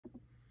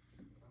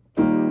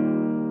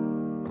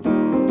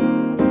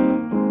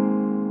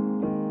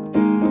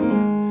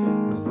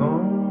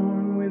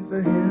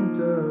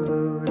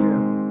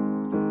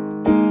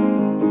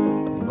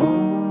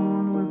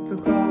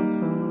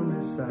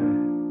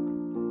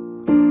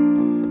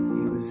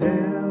was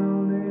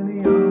held in the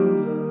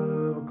arms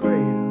of a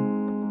cradle.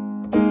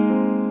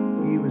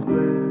 He was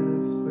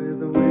blessed with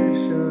the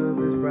wish of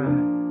his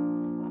bride,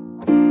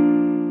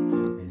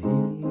 and he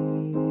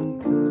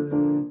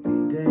could be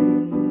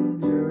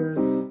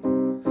dangerous,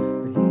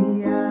 but he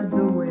had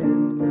the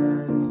wind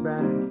at his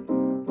back.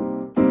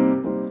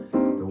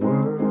 The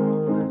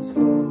world is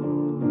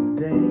full of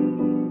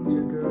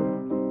danger,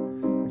 girl,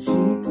 but she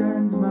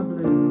turns my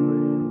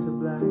blue into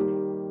black.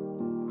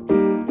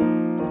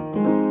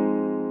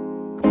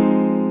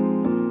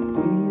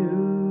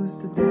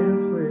 To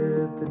dance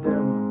with the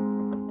devil,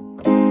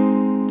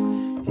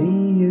 he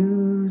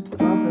used to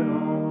pop it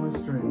on a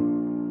string.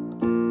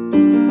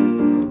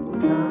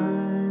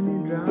 Tiny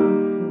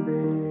drops in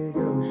big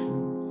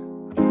oceans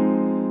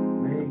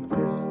make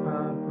this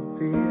popper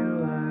feel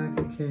like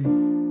a king.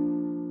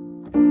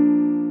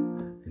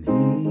 And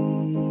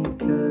he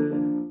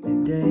could be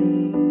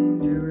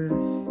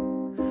dangerous,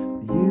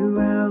 but you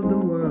held the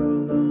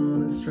world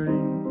on a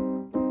string.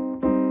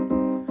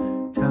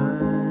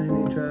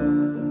 Tiny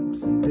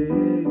drops and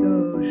big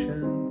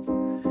oceans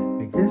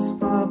make this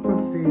popper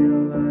feel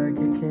like a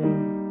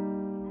king.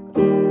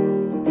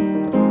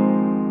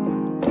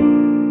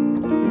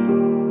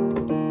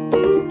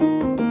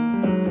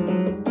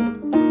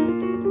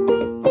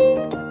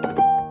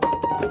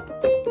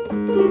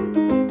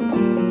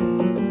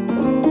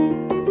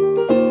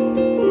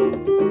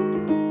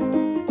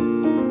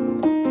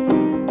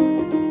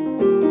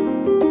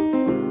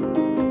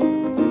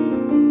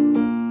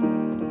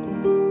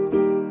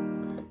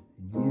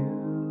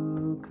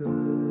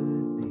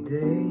 Could be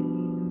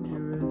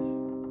dangerous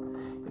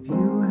if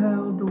you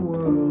held the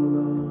world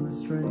on a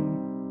string.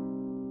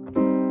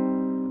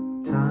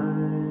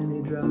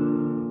 Tiny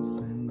drops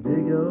and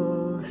big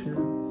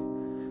oceans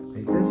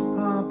make this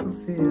popper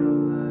feel